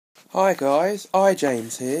Hi guys,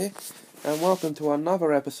 iJames here, and welcome to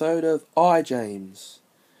another episode of iJames.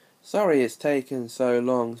 Sorry it's taken so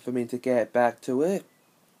long for me to get back to it.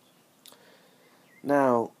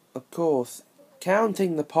 Now, of course,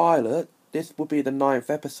 counting the pilot, this would be the 9th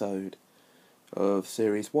episode of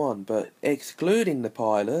Series 1, but excluding the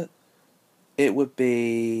pilot, it would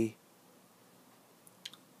be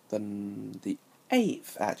the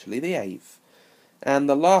 8th, actually, the 8th. And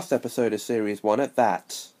the last episode of Series 1 at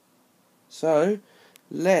that. So,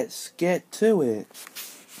 let's get to it.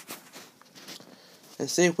 And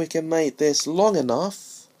see if we can make this long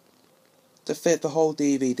enough to fit the whole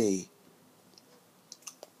DVD.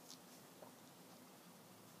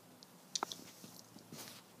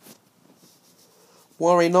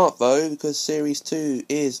 Worry not though, because Series 2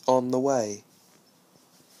 is on the way.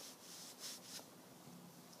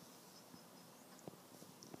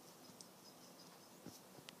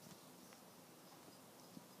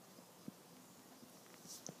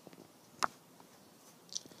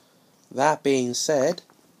 That being said,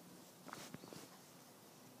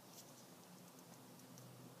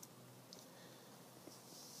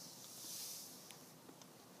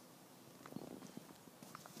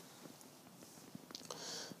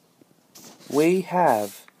 we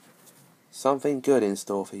have something good in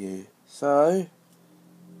store for you. So,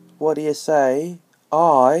 what do you say?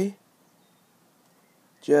 I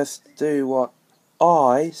just do what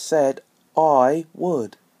I said I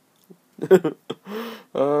would.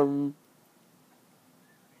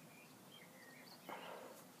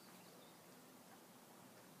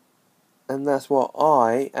 And that's what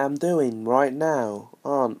I am doing right now,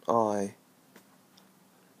 aren't I?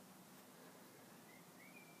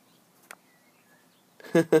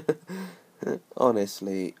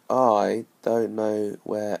 Honestly, I don't know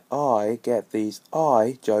where I get these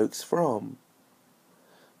I jokes from.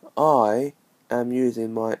 I am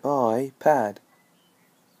using my iPad.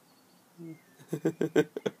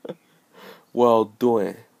 Well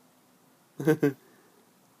done.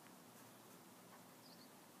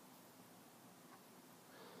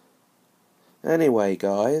 Anyway,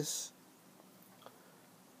 guys,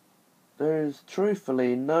 there's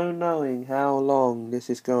truthfully no knowing how long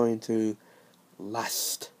this is going to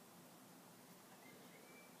last.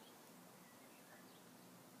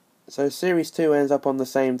 So Series 2 ends up on the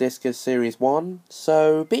same disc as Series 1,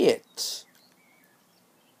 so be it.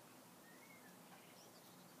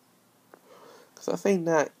 Because I think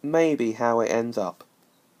that may be how it ends up.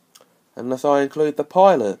 Unless I include the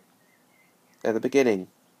pilot at the beginning.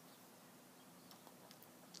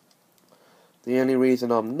 The only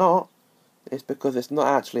reason I'm not is because it's not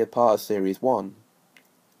actually a part of Series 1.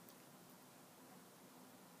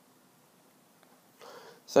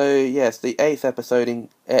 So yes, the 8th episode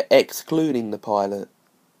excluding the pilot.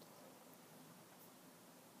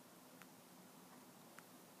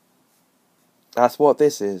 That's what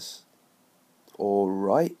this is.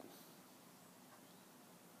 Alright.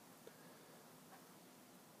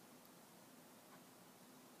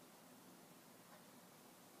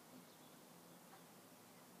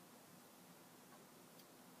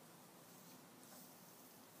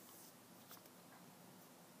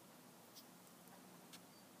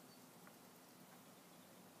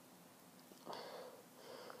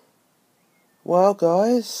 Well,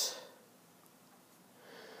 guys,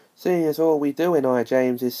 seeing as all we do in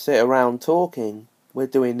iJames is sit around talking, we're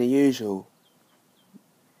doing the usual.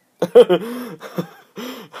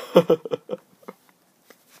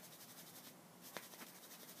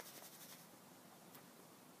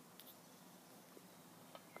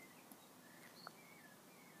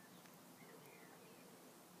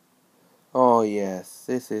 Oh yes,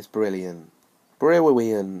 this is brilliant.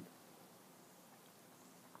 Brilliant.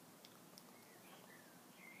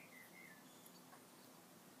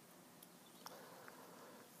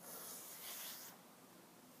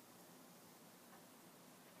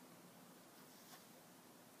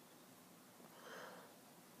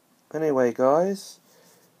 Anyway, guys,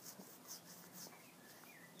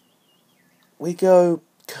 we go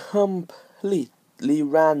completely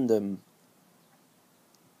random.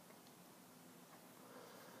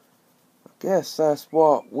 I guess that's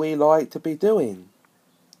what we like to be doing.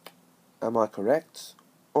 Am I correct?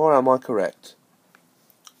 Or am I correct?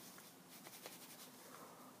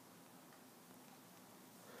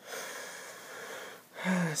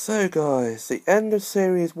 So guys, the end of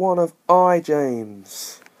Series 1 of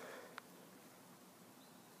iJames.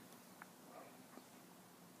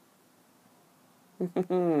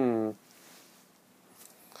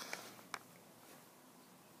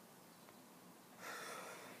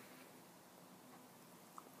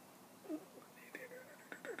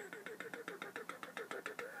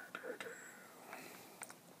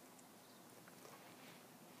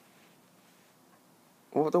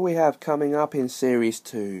 What do we have coming up in Series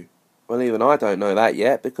 2? Well, even I don't know that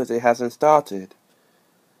yet because it hasn't started.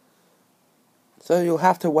 So you'll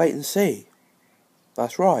have to wait and see.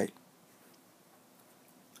 That's right.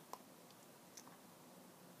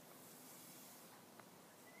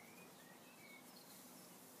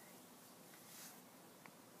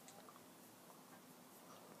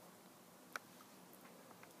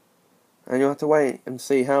 And you'll have to wait and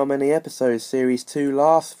see how many episodes Series 2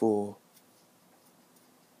 lasts for.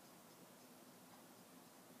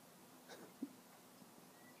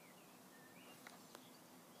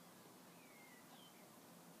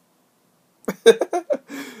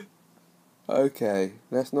 Okay,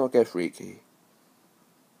 let's not get freaky.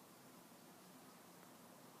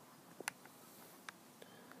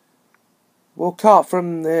 We'll cut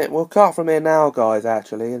from here now, guys,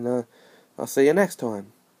 actually, and I'll see you next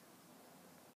time.